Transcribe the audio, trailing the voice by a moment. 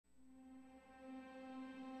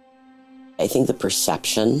I think the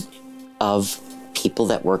perception of people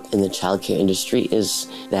that work in the childcare industry is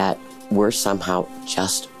that we're somehow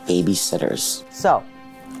just babysitters. So,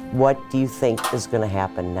 what do you think is going to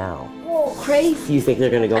happen now? Oh, crazy. Do you think they're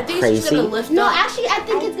going to go crazy? No, actually, I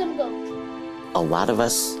think it's going to go. A lot of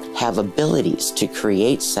us have abilities to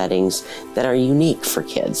create settings that are unique for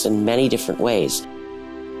kids in many different ways.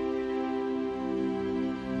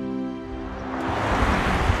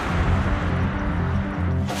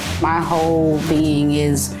 My whole being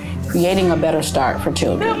is creating a better start for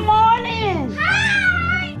children. Good morning.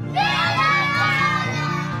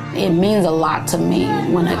 It means a lot to me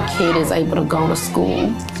when a kid is able to go to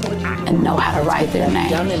school and know how to write their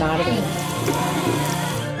name.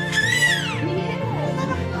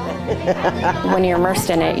 When you're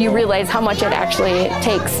immersed in it, you realize how much it actually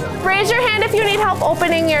takes. Raise your hand if you need help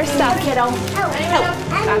opening your stuff. Kiddo. Help.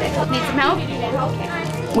 Got it. Need some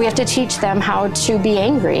help? We have to teach them how to be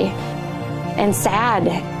angry and sad.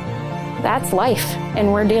 That's life,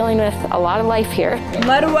 and we're dealing with a lot of life here.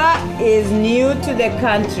 Marwa is new to the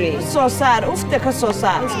country. So sad. Ufti so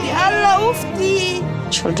sad. Allah ufti.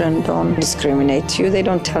 Children don't discriminate you. They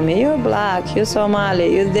don't tell me, you're black, you're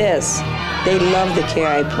Somali, you're this. They love the care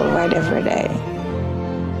I provide every day.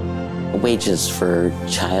 Wages for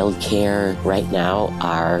childcare right now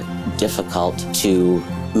are difficult to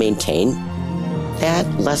maintain. That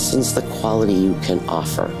lessens the quality you can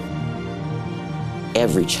offer.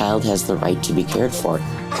 Every child has the right to be cared for.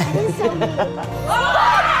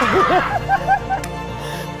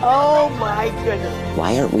 Oh my goodness.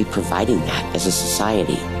 Why aren't we providing that as a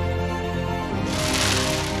society?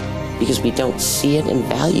 Because we don't see it and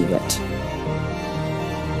value it.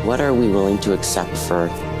 What are we willing to accept for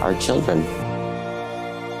our children?